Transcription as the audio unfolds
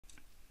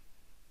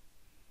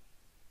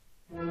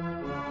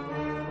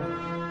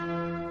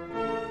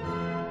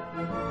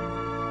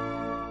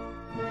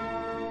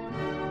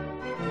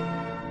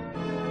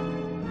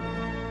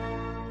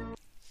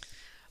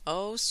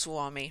Oh,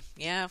 Swami.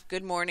 Yeah,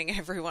 good morning,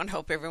 everyone.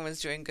 Hope everyone's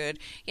doing good.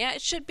 Yeah,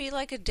 it should be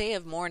like a day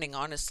of mourning,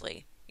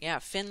 honestly. Yeah,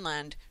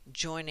 Finland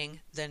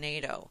joining the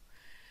NATO.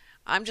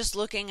 I'm just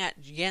looking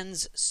at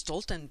Jens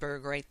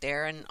Stoltenberg right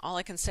there, and all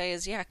I can say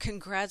is, yeah,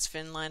 congrats,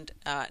 Finland.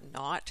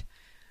 Not.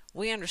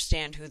 We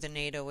understand who the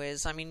NATO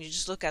is. I mean, you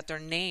just look at their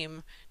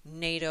name,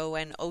 NATO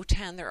and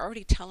OTAN, they're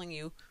already telling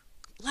you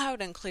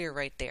loud and clear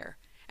right there.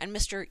 And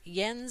Mr.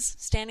 Jens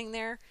standing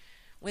there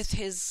with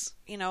his,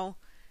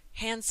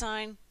 hand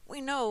sign,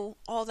 we know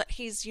all that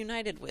he's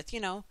united with,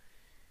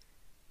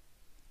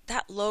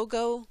 That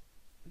logo,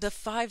 the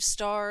 5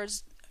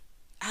 stars,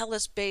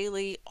 Alice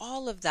Bailey,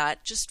 all of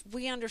that, just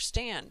we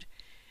understand.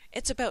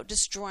 It's about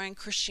destroying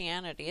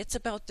Christianity. It's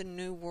about the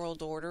New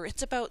World Order.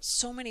 It's about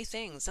so many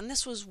things. And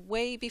this was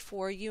way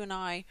before you and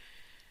I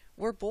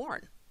were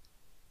born.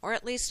 Or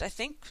at least I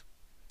think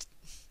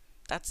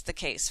that's the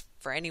case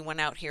for anyone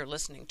out here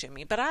listening to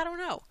me. But I don't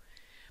know.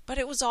 But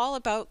it was all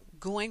about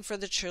going for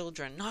the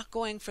children, not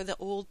going for the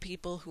old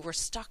people who were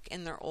stuck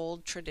in their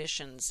old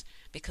traditions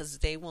because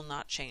they will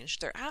not change.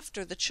 They're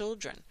after the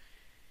children.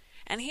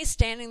 And he's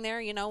standing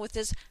there, with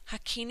his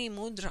Hakini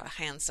Mudra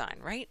hand sign,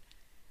 right?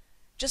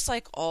 Just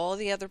like all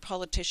the other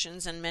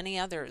politicians and many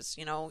others,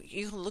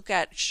 you can look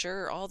at,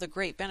 sure, all the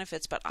great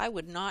benefits, but I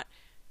would not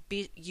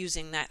be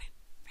using that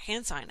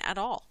hand sign at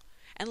all.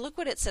 And look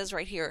what it says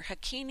right here,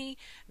 Hakini,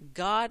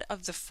 God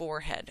of the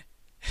forehead.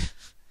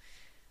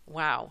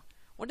 Wow.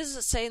 What does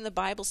it say in the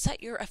Bible?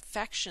 Set your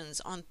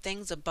affections on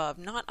things above,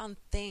 not on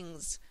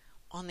things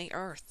on the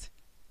earth.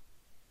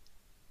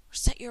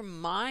 Set your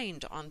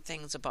mind on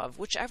things above,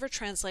 whichever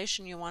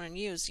translation you want to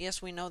use.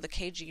 Yes, we know the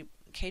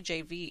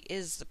KJV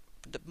is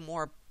the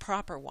more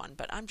proper one,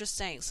 but I'm just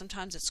saying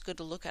sometimes it's good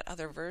to look at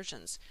other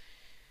versions.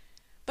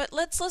 But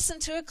let's listen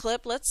to a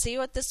clip. Let's see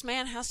what this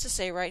man has to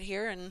say right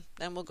here, and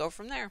then we'll go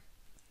from there.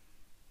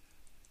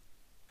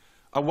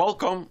 I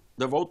welcome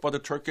the vote by the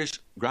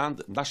Turkish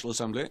Grand National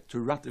Assembly to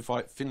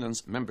ratify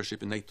Finland's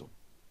membership in NATO.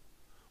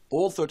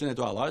 All 30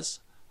 NATO allies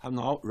have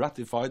now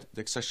ratified the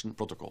accession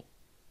protocol.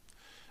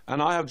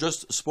 And I have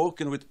just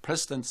spoken with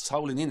President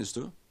Sauli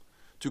Niinistö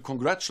to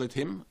congratulate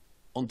him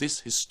on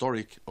this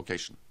historic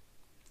occasion.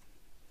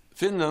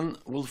 Finland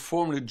will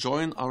formally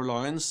join our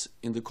alliance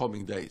in the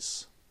coming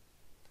days.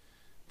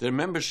 Their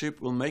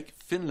membership will make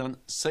Finland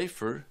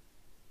safer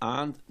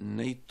and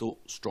NATO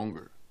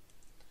stronger.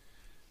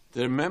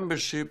 Their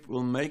membership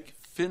will make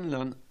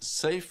Finland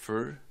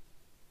safer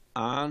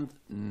and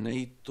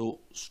NATO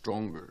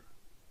stronger.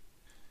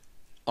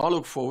 I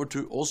look forward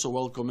to also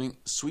welcoming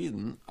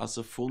Sweden as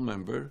a full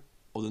member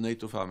of the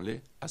NATO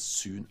family as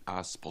soon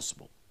as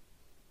possible.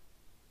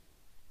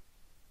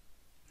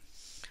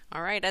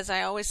 All right, as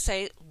I always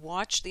say,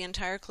 watch the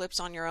entire clips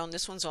on your own.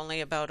 This one's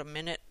only about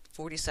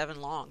 1:47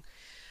 long.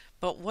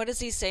 But what does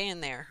he say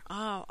in there?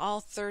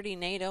 All 30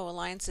 NATO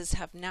alliances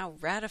have now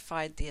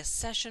ratified the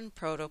accession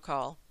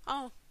protocol.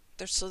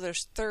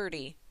 There's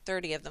 30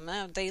 of them.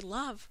 Now, they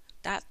love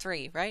that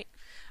 3, right?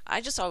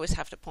 I just always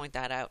have to point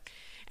that out.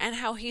 And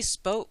how he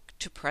spoke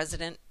to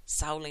President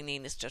Sauli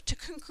Niinistö to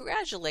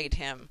congratulate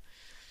him.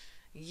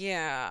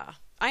 Yeah,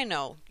 I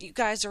know. You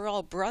guys are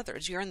all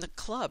brothers. You're in the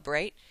club,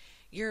 right?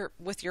 You're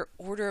with your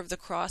Order of the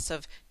Cross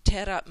of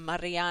Terra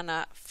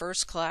Mariana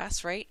First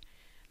Class, right?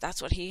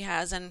 That's what he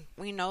has, and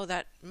we know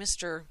that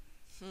Mr.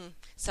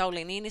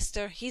 Sauli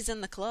Niinistö, he's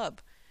in the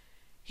club.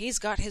 He's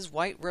got his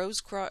White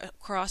Rose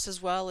Cross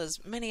as well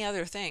as many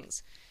other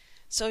things.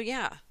 So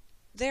yeah,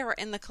 they're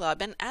in the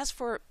club. And as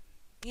for,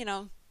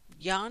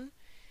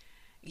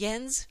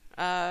 Jens,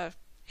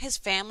 his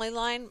family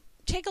line,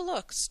 take a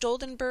look.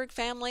 Stoltenberg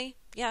family,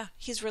 yeah,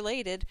 he's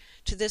related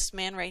to this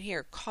man right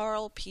here.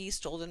 Carl P.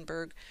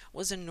 Stoltenberg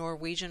was a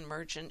Norwegian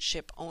merchant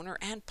ship owner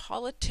and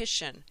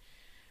politician.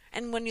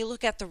 And when you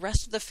look at the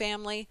rest of the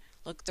family,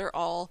 look, they're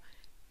all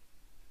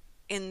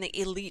in the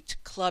elite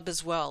club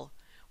as well.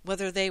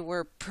 Whether they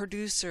were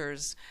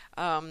producers,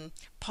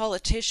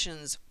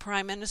 politicians,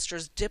 prime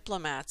ministers,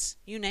 diplomats,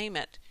 you name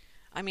it.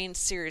 I mean,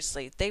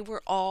 seriously, they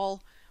were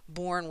all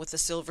born with a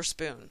silver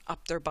spoon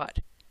up their butt.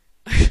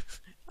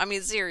 I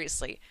mean,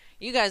 seriously,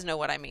 you guys know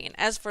what I mean.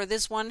 As for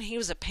this one, he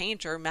was a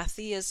painter,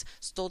 Matthias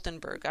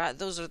Stoltenberg.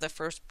 Those are the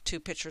first 2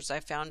 pictures I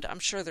found. I'm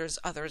sure there's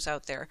others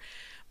out there.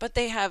 But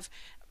they have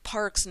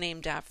parks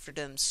named after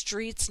them,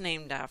 streets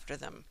named after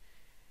them.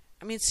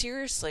 I mean,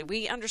 seriously,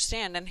 we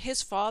understand. And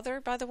his father,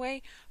 by the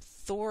way,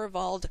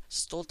 Thorvald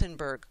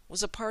Stoltenberg,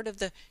 was a part of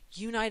the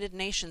United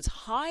Nations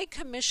High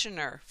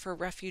Commissioner for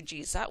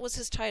Refugees. That was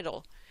his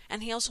title.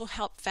 And he also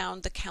helped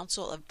found the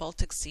Council of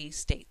Baltic Sea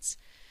States.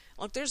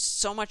 Look, there's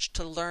so much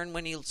to learn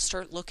when you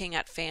start looking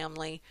at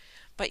family.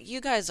 But you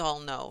guys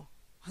all know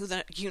who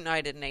the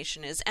United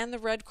Nation is and the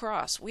Red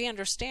Cross. We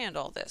understand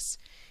all this.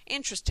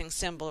 Interesting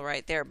symbol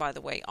right there, by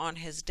the way, on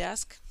his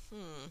desk.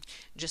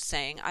 Just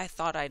saying, I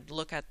thought I'd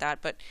look at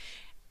that, but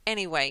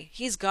anyway,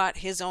 he's got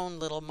his own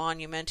little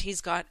monument. He's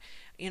got,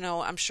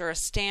 I'm sure a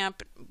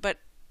stamp, but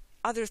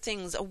other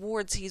things,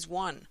 awards he's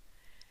won.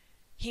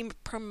 He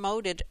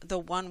promoted the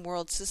one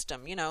world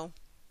system,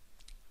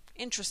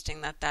 Interesting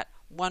that that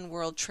One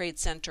World Trade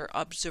Center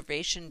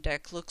observation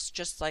deck looks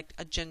just like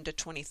Agenda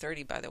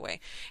 2030, by the way.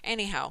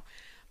 Anyhow,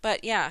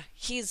 but yeah,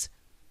 he's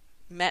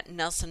met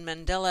Nelson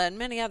Mandela and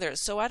many others,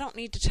 so I don't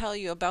need to tell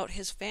you about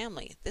his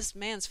family. This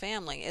man's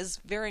family is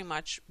very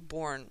much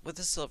born with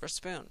a silver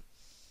spoon.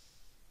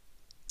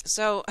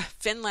 So,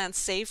 Finland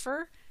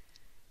safer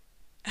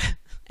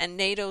and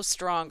NATO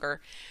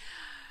stronger.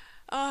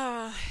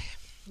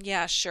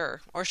 Yeah,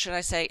 sure. Or should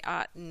I say,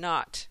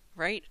 not,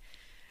 right?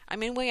 I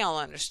mean, we all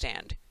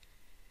understand.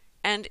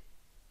 And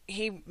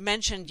he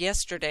mentioned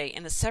yesterday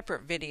in a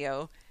separate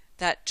video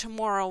that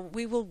tomorrow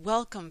we will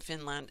welcome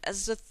Finland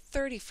as the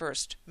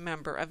 31st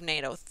member of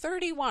NATO.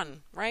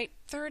 31, right?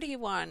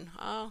 31.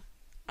 Oh,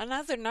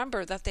 another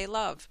number that they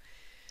love.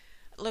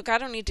 Look, I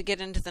don't need to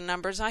get into the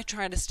numbers. I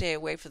try to stay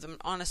away from them,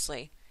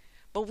 honestly.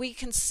 But we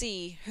can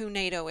see who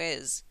NATO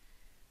is.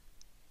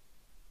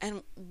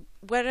 And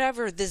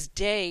whatever this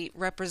day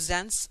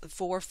represents,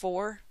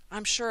 4-4,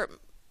 I'm sure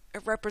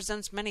it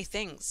represents many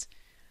things.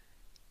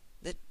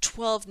 The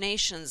 12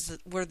 nations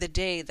were the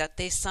day that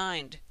they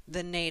signed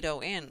the NATO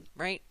in,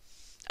 right?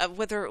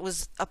 Whether it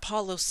was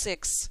Apollo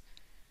 6,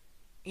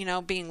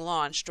 being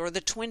launched, or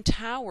the Twin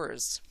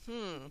Towers,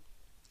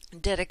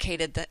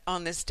 dedicated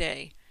on this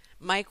day.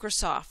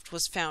 Microsoft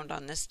was found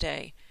on this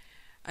day.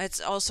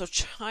 It's also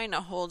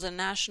China holds a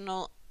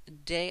national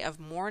day of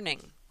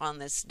mourning on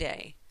this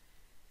day.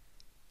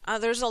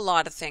 There's a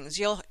lot of things.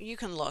 You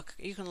can look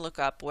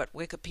up what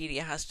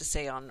Wikipedia has to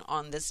say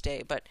on this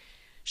day, but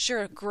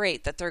sure,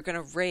 great that they're going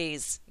to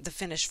raise the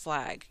Finnish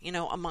flag,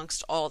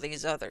 amongst all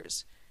these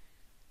others.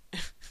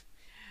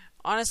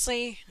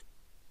 Honestly,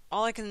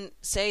 all I can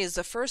say is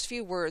the first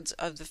few words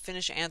of the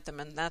Finnish anthem,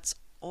 and that's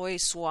Oi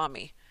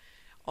Suomi.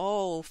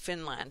 Oh,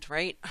 Finland,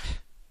 right?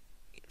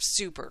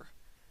 Super.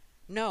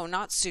 No,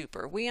 not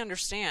super. We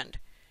understand.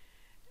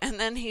 And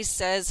then he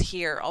says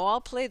here,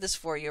 I'll play this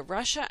for you.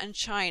 Russia and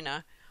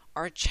China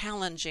are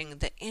challenging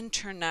the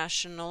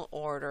international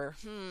order.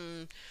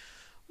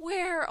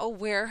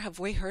 Where have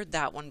we heard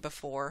that one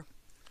before?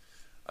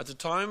 At the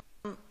time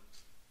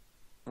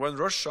when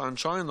Russia and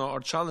China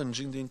are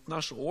challenging the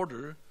international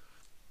order,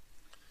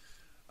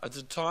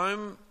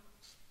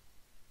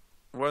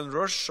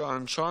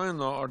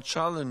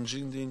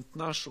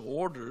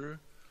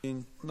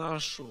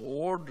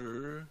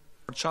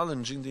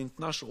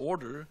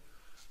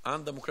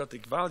 and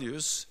democratic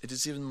values, it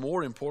is even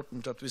more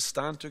important that we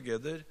stand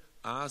together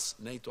as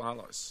NATO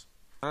allies.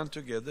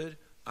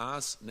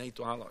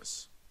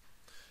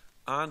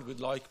 And with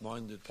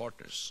like-minded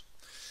partners.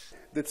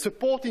 That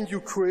supporting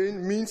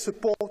Ukraine means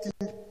supporting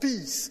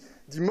peace,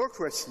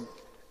 democracy,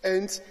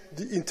 and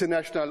the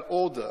international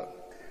order.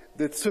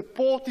 That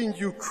supporting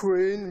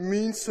Ukraine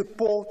means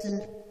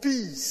supporting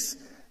peace,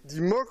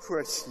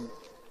 democracy,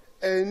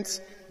 and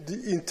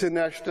the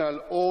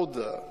international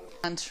order.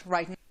 And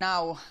right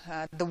now,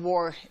 the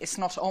war is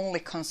not only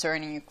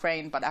concerning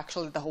Ukraine, but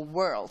actually the whole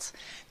world.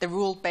 The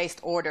rule-based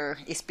order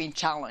is being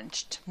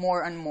challenged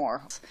more and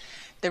more.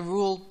 The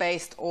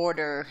rule-based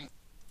order.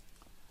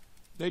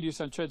 Ladies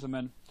and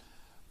gentlemen,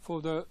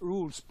 for the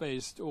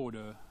rules-based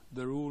order,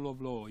 the rule of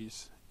law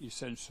is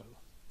essential.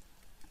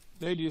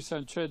 Ladies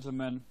and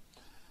gentlemen,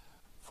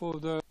 for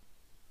the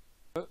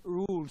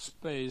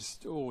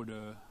rules-based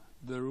order,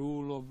 the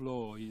rule of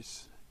law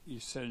is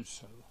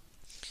essential.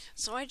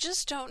 So I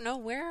just don't know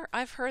where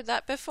I've heard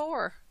that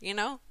before,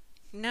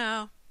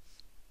 No,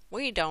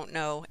 we don't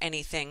know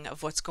anything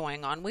of what's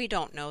going on. We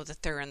don't know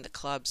that they're in the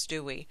clubs,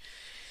 do we?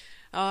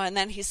 And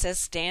then he says,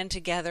 stand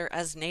together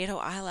as NATO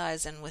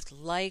allies and with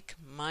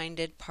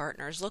like-minded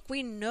partners. Look,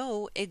 we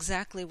know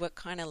exactly what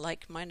kind of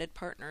like-minded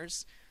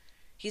partners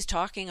he's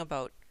talking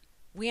about.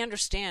 We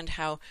understand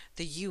how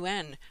the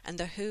UN and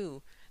the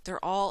WHO,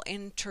 they're all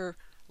interwoven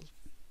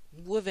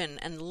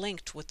and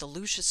linked with the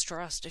Lucis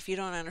Trust. If you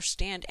don't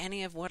understand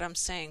any of what I'm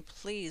saying,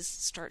 please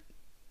start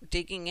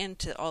digging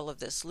into all of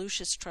this.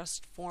 Lucis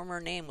Trust,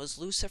 former name was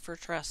Lucifer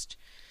Trust.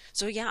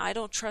 So yeah, I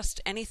don't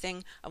trust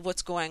anything of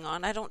what's going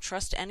on. I don't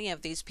trust any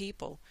of these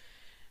people.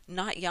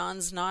 Not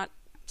Jans, not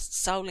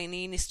Sauli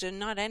Niinistö,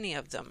 not any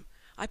of them.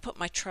 I put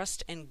my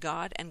trust in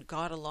God and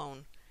God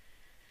alone.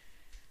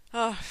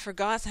 For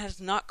God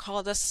has not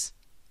called us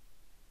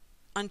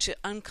unto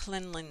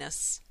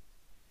uncleanliness,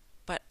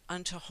 but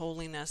unto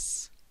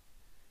holiness.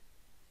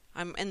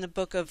 I'm in the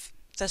book of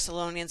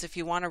Thessalonians. If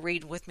you want to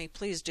read with me,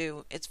 please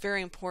do. It's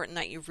very important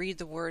that you read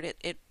the word.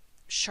 It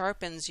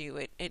sharpens you.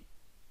 It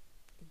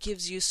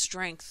gives you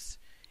strength.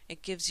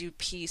 It gives you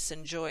peace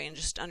and joy and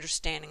just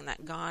understanding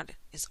that God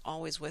is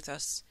always with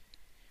us,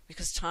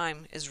 because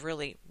time is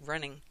really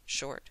running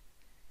short.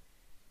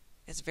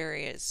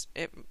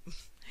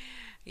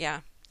 Yeah.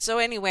 So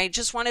anyway,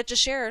 just wanted to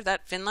share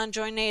that Finland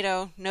joined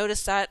NATO.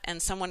 Notice that,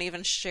 and someone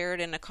even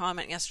shared in a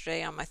comment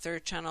yesterday on my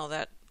third channel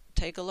that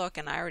take a look,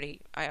 and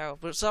I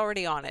was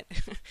already on it.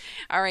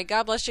 All right,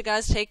 God bless you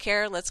guys. Take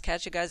care. Let's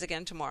catch you guys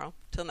again tomorrow.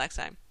 Till next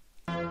time.